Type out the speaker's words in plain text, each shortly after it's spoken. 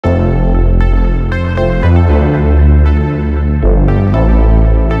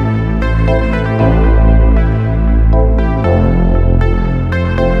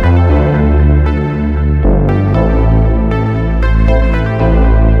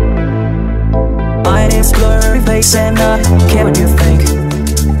face and I care what you think.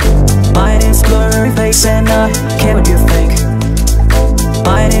 My name's blurry face and I care what you think.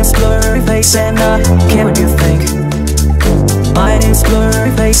 My name's blurry face and I care what you think. My name's blurry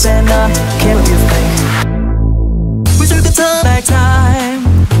face and I care what you think. We took the turn back time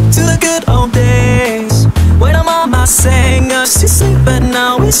to the good old days when our mama sang us to sleep, but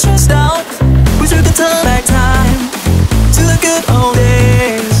now we're stressed out. We took the turn back time to the good old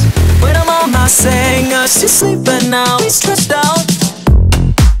days when our mama sang us to sleep, but now we're stressed out.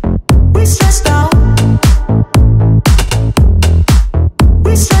 We're stressed out.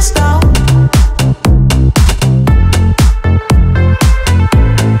 We're stressed out.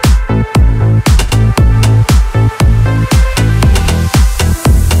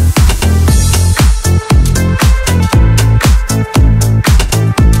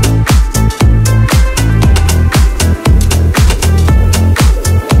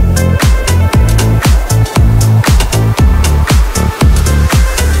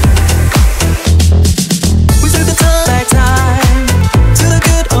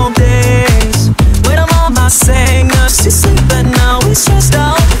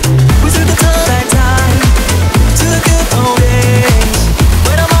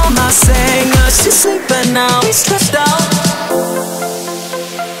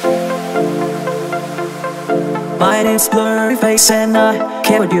 My name's blurry face and I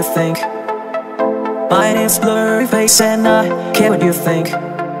care what you think. My name's blurry face and I care what you think.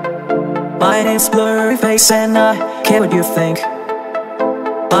 My name's blurry face and I care what you think.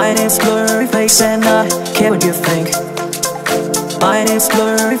 My name's blurry face and I care what you think. My name's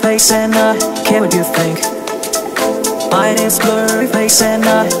blurry face and I care what you think. My name's blurry face and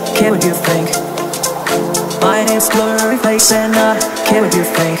I care what you think. My name's blurry face and I care what you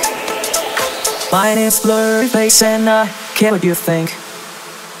think. My name's blurry face and I care what you think.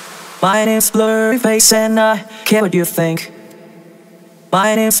 My name's blurry face and I care what you think.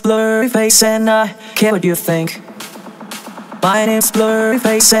 My name's blurry face and I care what you think. My name's blurry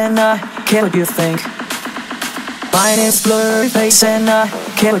face and I care what you think. My name's blurry face and I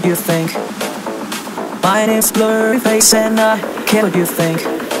care what you think. My name's blurry face and I care what you think.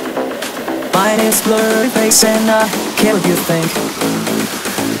 My name's blurry face and I care what you think.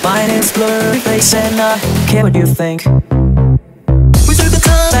 My name's blurry face and I care what you think. We took the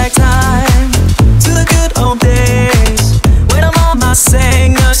turn back time to the good old days when our mama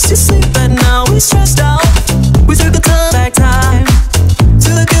sang us to sleep, but now we're stressed out. We took the turn back time to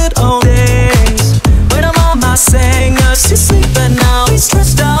the good old days when our mama sang us to sleep, but now we're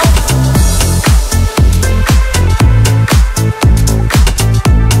stressed out.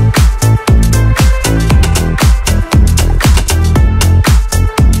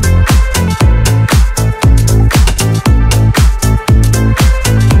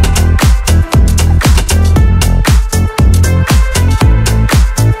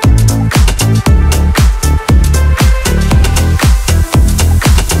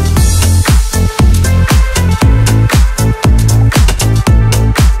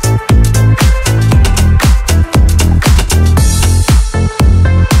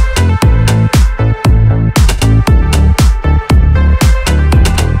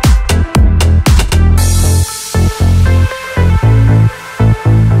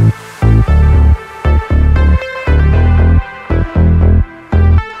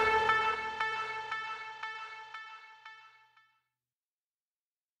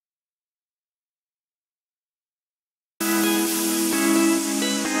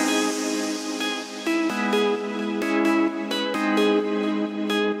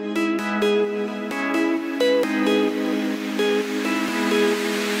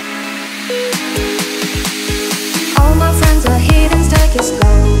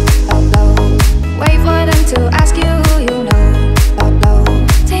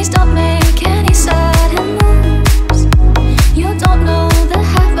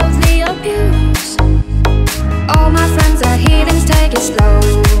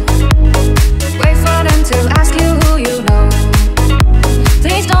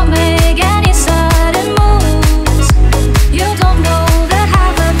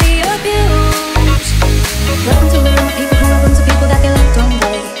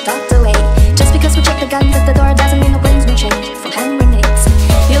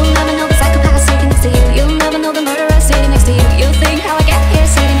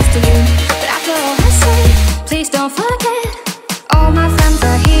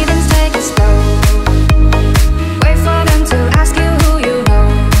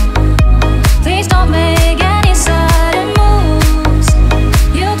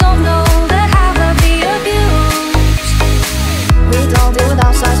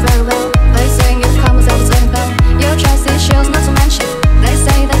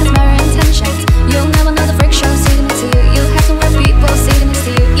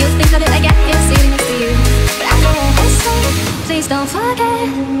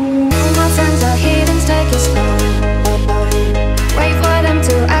 forget. All my friends are heathens, take it slow. Wait for them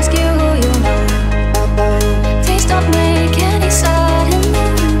to ask you who you know. Please don't make any sudden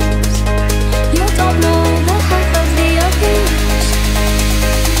moves. You don't know the half of the abuse.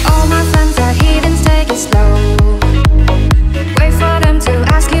 All my friends are heathens, take it slow. Wait for them to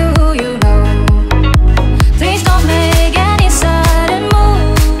ask you who you know. Please don't make any sudden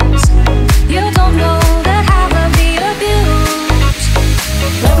moves. You don't know the half of the abuse.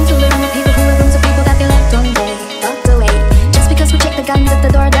 Welcome to the room of people who are rooms of people that they left on day, tucked away. Just because we check the guns at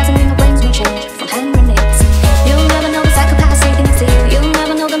the door doesn't mean the flames will change from hand grenades. You'll never know the psychopath sitting next to you. You'll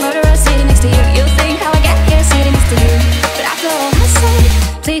never know the murderer sitting next to you. You think how I get here sitting next to you. But after all I said,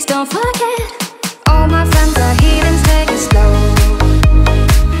 please don't forget. All my friends are heathens, take it slow.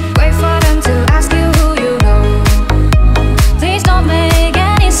 Wait for them to ask you who you know. Please don't make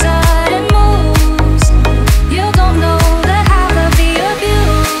any sudden moves. You don't know the half of the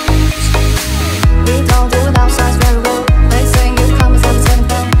abuse. We don't do it ourselves very well. They say you come as a certain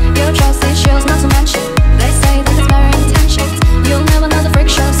thing. Your trust issues not to mention. They say that it's very intentions. You'll never know the freak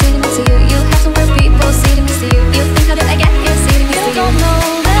show sitting next to you. You have some weird people sitting next to you. You think how did I get here sitting next to you? You don't know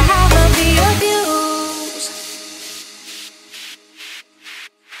the half of the abuse.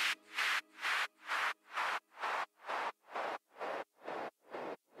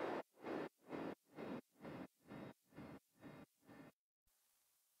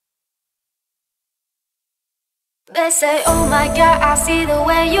 They say, oh my God, I see the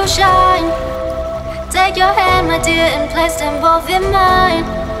way you shine. Take your hand, my dear, and place them both in mine.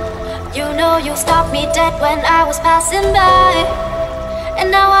 You know you stopped me dead when I was passing by.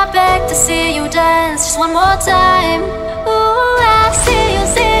 And now I beg to see you dance just one more time. Ooh, I see you,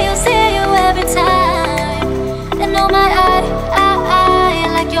 see you, see you every time. And oh my,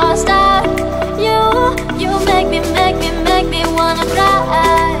 I like your style. You make me wanna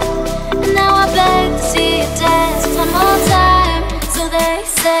cry. And now I beg to see you dance just one more time. So they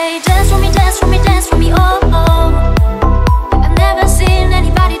say, dance for me, dance for me, dance for me, oh, oh. I've never seen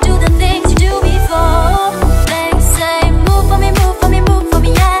anybody do the things you do before. They say, move for me, move for me, move for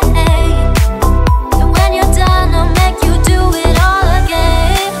me, yeah. And when you're done, I'll make you do it all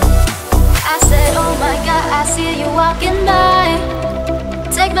again. I said, oh my God, I see you walking by.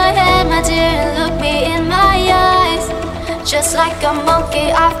 Take my hand, my dear, and look me in my eyes. Just like a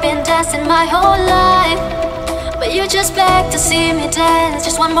monkey, I've been dancing my whole life. But you just beg to see me dance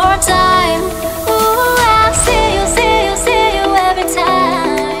just one more time. Ooh, I see you, see you, see you every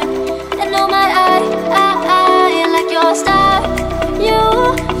time. And oh my, I like your style. You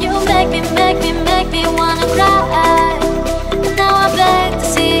make me wanna cry. And now I beg to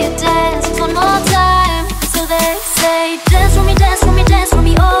see you dance just one more time. So they say, dance for me, dance for me, dance for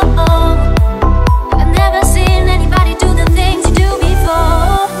me, oh, oh. I've never seen anybody do the things you do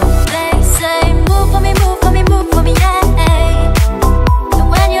before. They say, move for me, move for me, move for me, yeah. And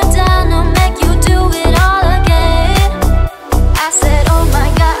when you're done, I'll make you do it all again. I said, oh my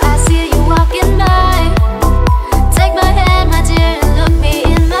God, I see you walking by. Take my hand, my dear, and look me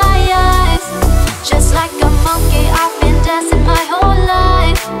in my eyes. Just like a monkey, I've been dancing my whole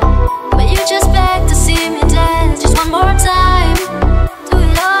life. But you just beg to see me dance just one more time. Do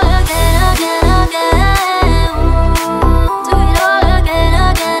it all again, again, again. Do it all again,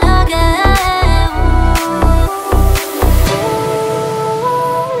 again, again.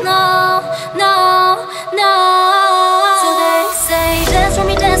 No, no, no. So they say, dance for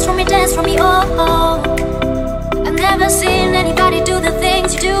me, dance for me, dance for me, oh, oh. I've never seen anybody do the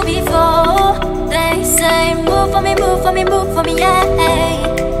things you do before. They say, move for me, move for me, move for me, yeah.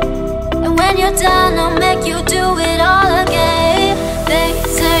 And when you're done, I'll make you do it all again. They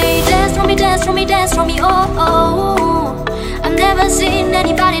say, dance for me, dance for me, dance for me, oh, oh. I've never seen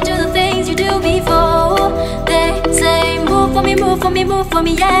anybody do the things you do before. They say, move for me, move for me, move for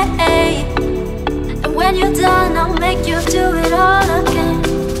me, yeah. And when you're done, I'll make you do it all again,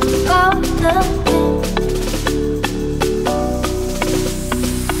 all again.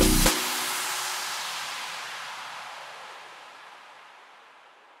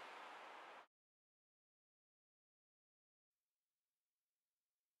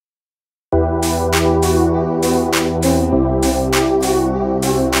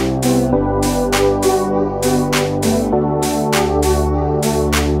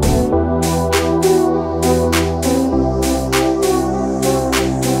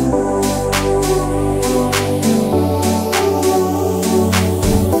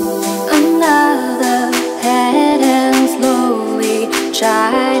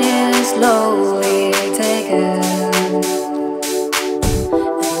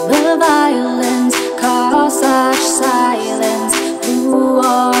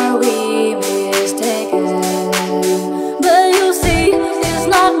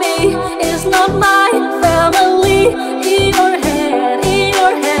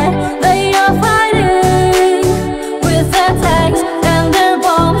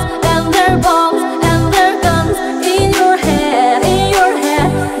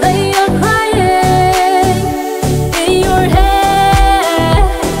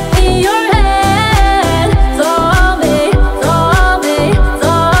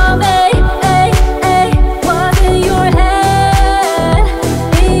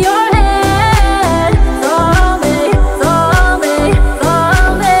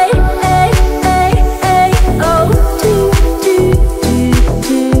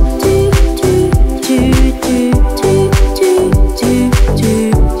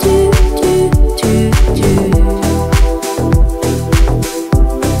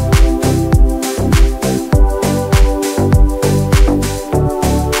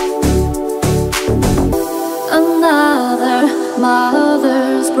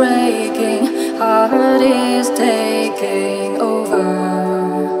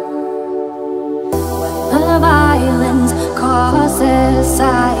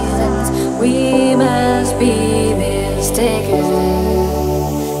 We must be mistaken.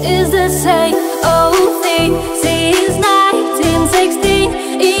 Is the same old thing since 1916?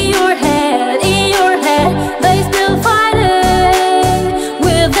 In your head, they still fighting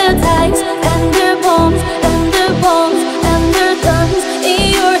with their tanks and their bombs and their bombs and their guns. In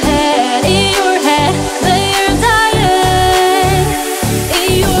your head, they are dying.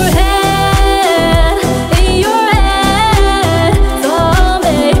 In your head,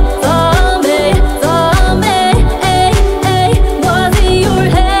 zombie, zombie, zombie. What's in your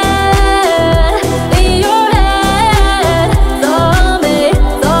head, zombie, zombie,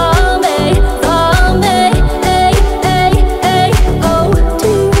 zombie. Oh,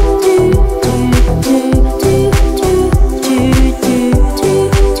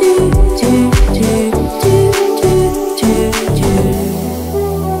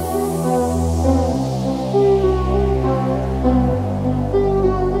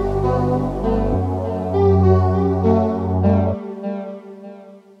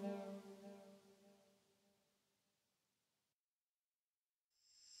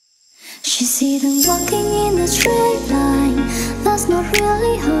 she see them walking in a straight line. That's not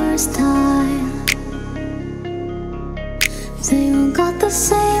really her style. They all got the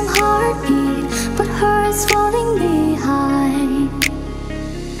same heartbeat, but her is falling behind.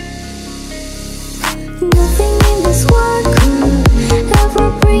 Nothing in this world could ever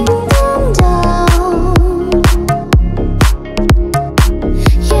bring them down.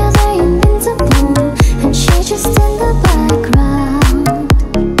 Yeah, they invincible, and she just in the background.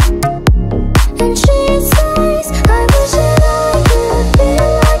 And she says, I wish that I could be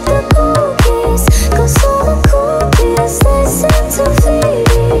like the cookies, 'cause all the cookies, they seem to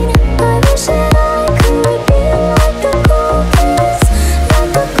feed. I wish that I could be like the cookies,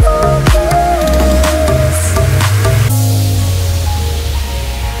 like the cookies.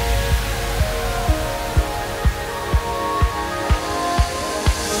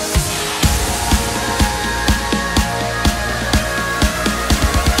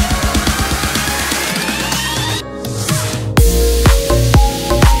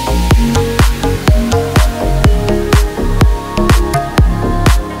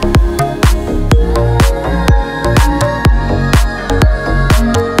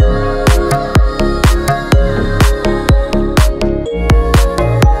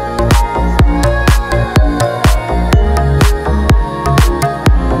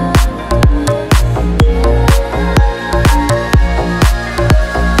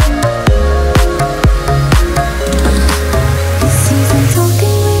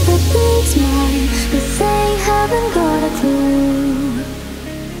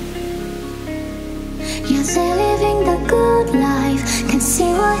 Yeah, they're living the good life, can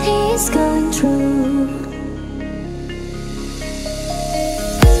see what he's going through.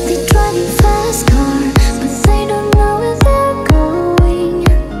 They drive a fast car, but they don't know where they're going.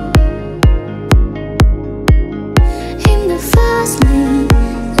 In the fast lane,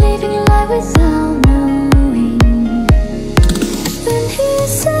 living life without knowing. Then he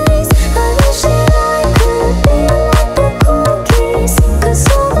says, I wish that I could be like the cookies, 'cause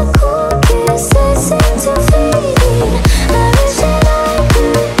all the cookies, they seem to feed. I wish that I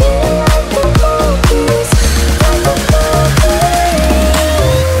could be like the cookies, like the cookies.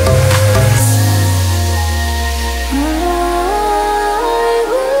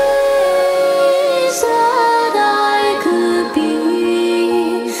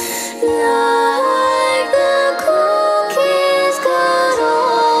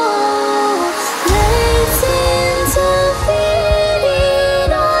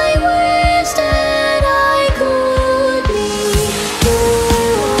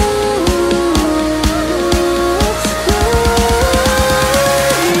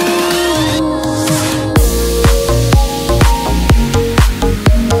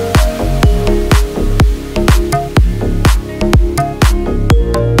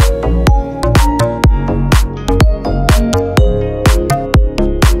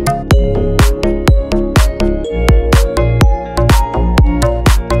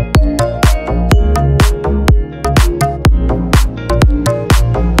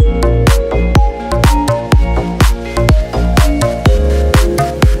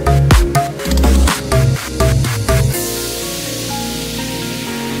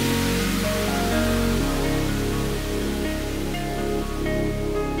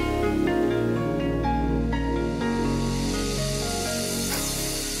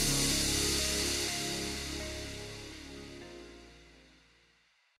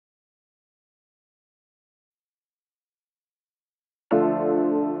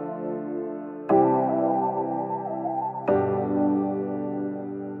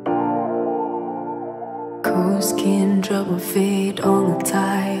 Cold skin, drop my feet on the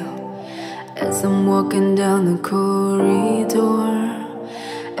tile as I'm walking down the corridor.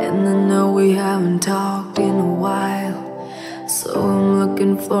 And I know we haven't talked in a while, so I'm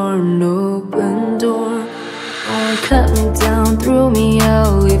looking for an open door. Oh, cut me down, threw me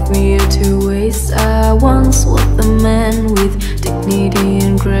out, leave me here to waste. I once was the man with dignity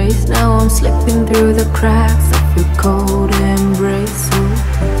and grace. Now I'm slipping through the cracks of your cold embrace. So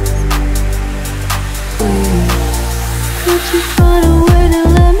please, could you find a way to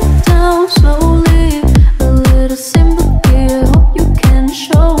let me down slowly? A little sympathy, I hope you can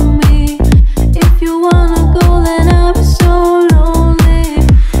show me. If you wanna go, then I'll be so lonely.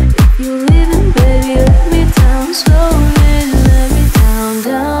 If you're leaving, baby, let me down slowly. Let me down,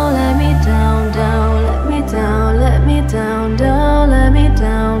 down, let me down, down, let me down, let me down, down, let me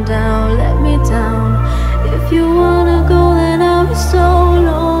down, down, let me down. If you wanna go, then I'll be so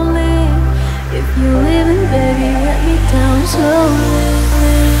lonely. If you're leaving, baby, let me down slowly.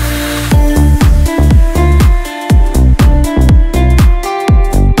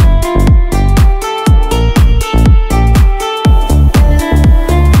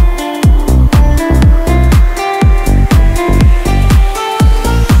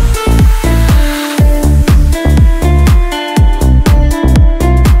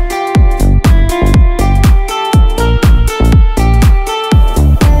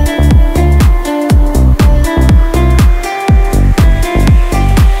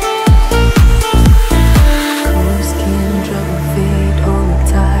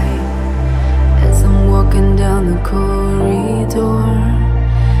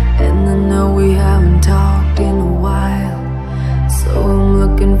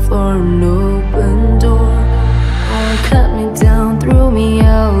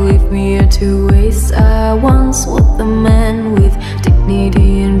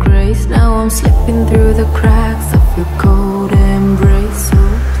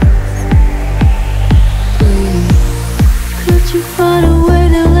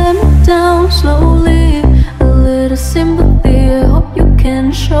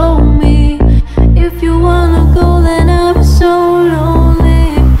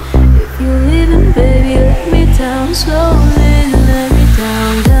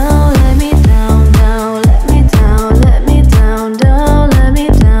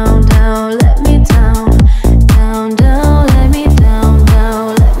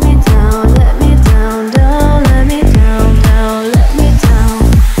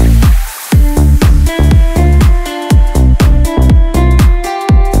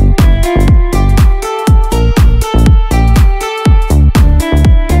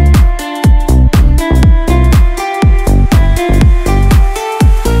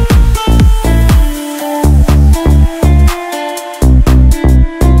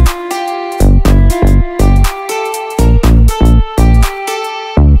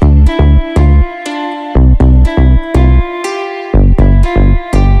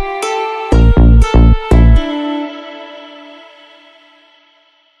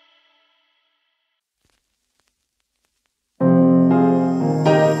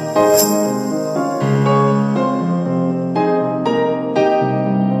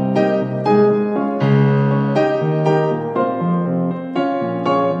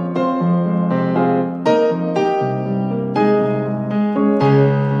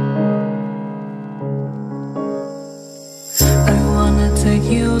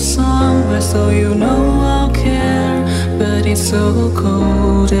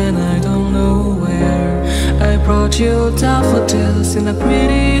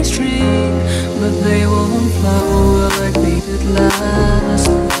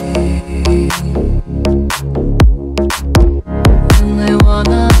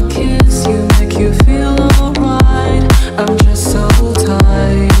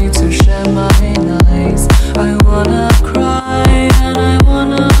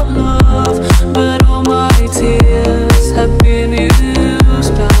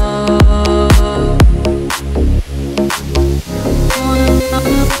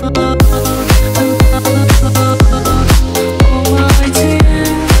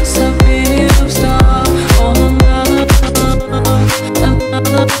 Stop.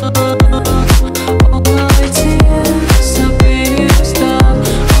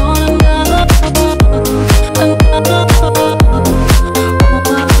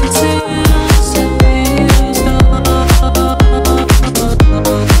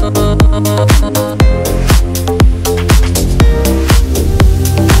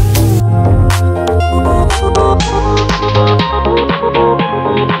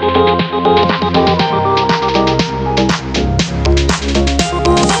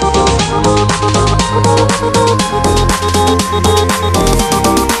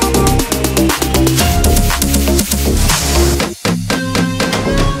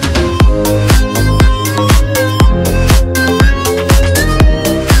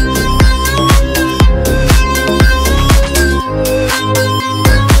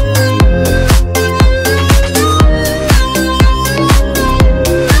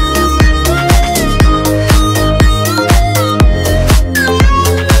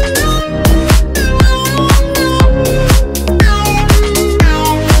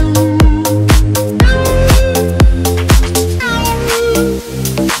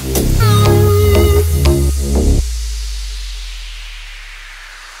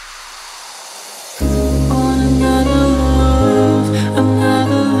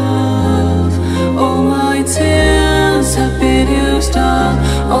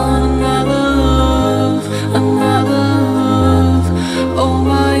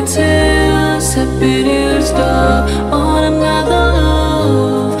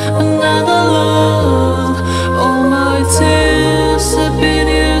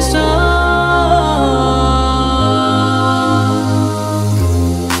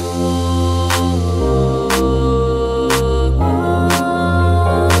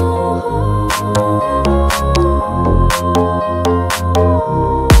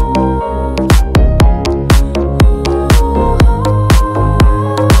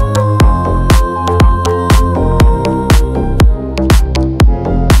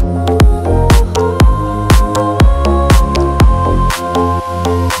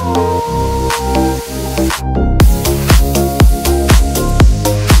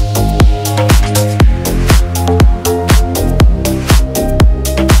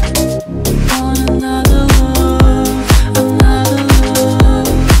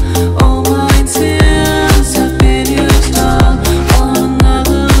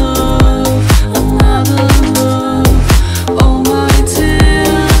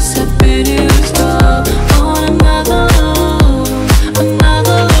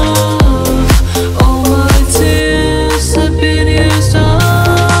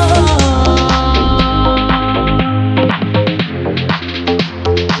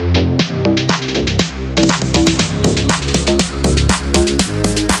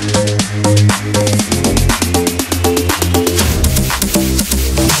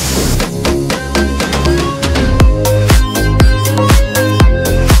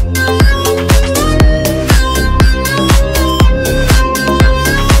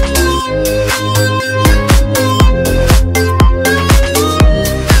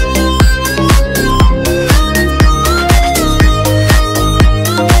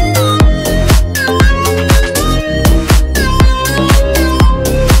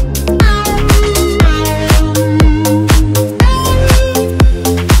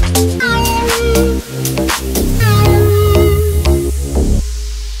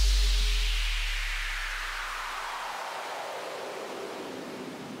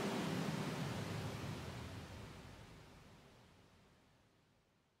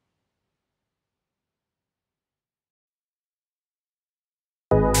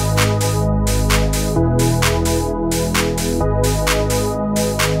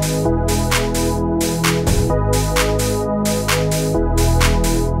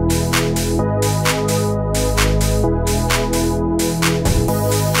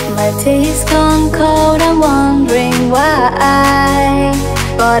 Tea's gone cold, I'm wondering why I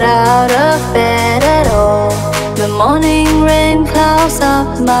got out of bed at all. The morning rain clouds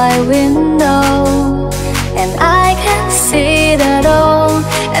up my window, and I can't see it at all.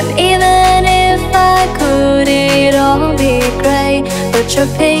 And even if I could, it'd all be great. But your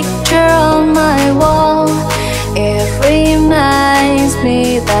picture on my wall, it reminds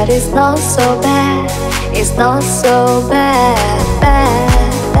me that it's not so bad. It's not so bad, bad.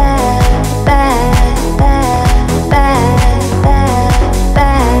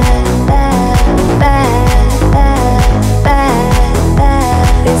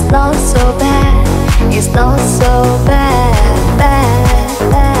 It's not so bad, it's not so bad, bad,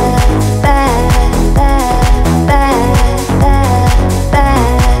 bad, bad, bad, bad,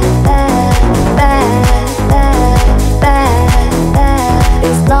 bad, bad, bad, bad.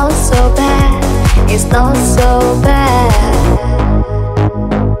 It's not so bad, it's not so bad.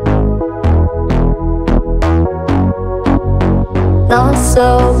 Not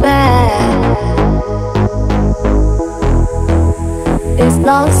so bad. It's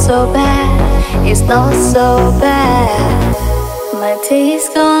not so bad, it's not so bad. My tea's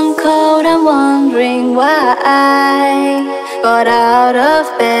gone cold, I'm wondering why I got out of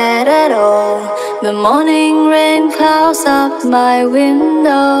bed at all. The morning rain clouds up my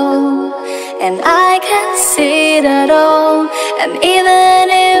window, and I can't see it at all. And even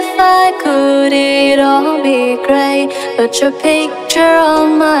if I could, it'd all be great. But your picture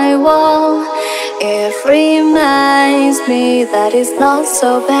on my wall, it reminds me that it's not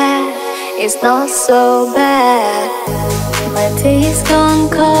so bad, it's not so bad. My tea's gone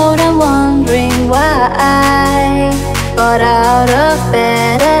cold, I'm wondering why I got out of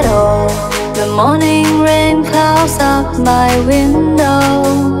bed at all. The morning rain clouds up my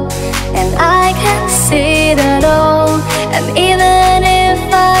window, and I can't see it at all. And even if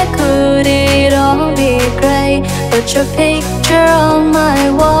I could, it'd all be great. But your picture on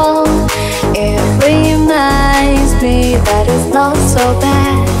my wall, it reminds me that it's not so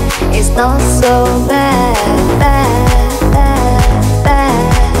bad, it's not so bad, bad, bad, bad,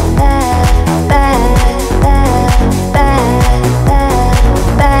 bad, bad, bad, bad,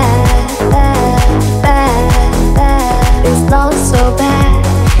 bad, bad, bad. It's not so bad,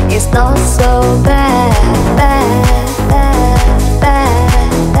 it's not so bad, bad, bad, bad,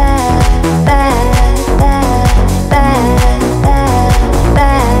 bad, bad,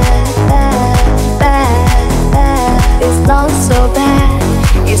 bad, bad. It's not so bad,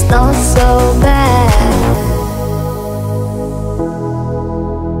 it's not so bad.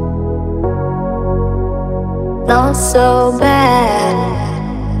 Not so bad.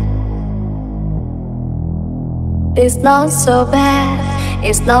 It's not so bad,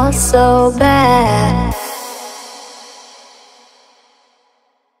 it's not so bad.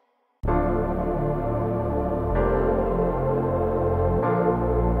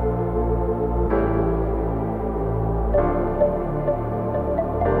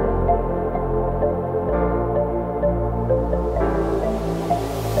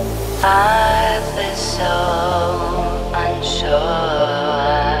 I feel so unsure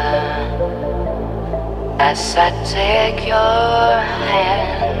as I take your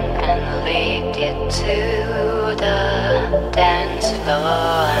hand and lead you to the dance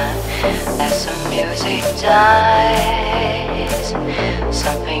floor. As the music dies,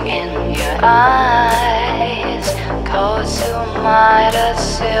 something in your eyes calls to mind a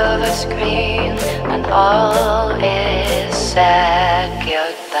silver screen, and all is said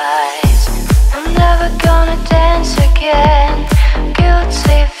goodbyes. I'm never gonna dance again.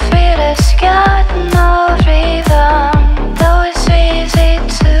 Guilty feet has got no rhythm, though it's sweet.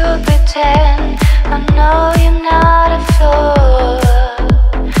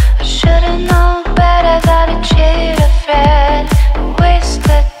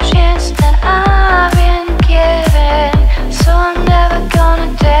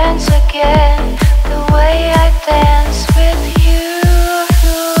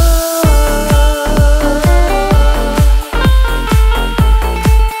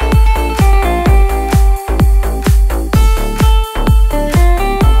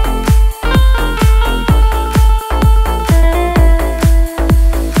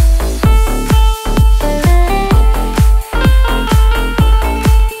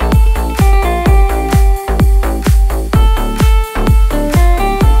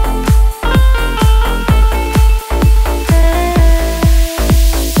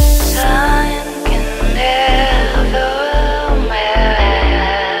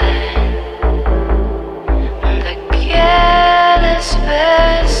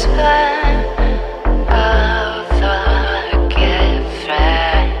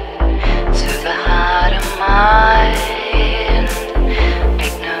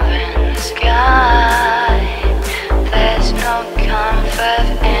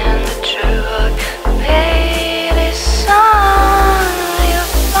 love and the truth. Play this song,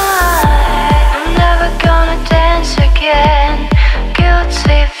 you'll find I'm never gonna dance again.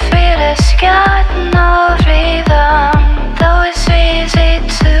 Guilty feet has got no rhythm, though it's easy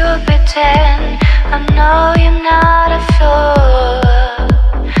to pretend. I know you're not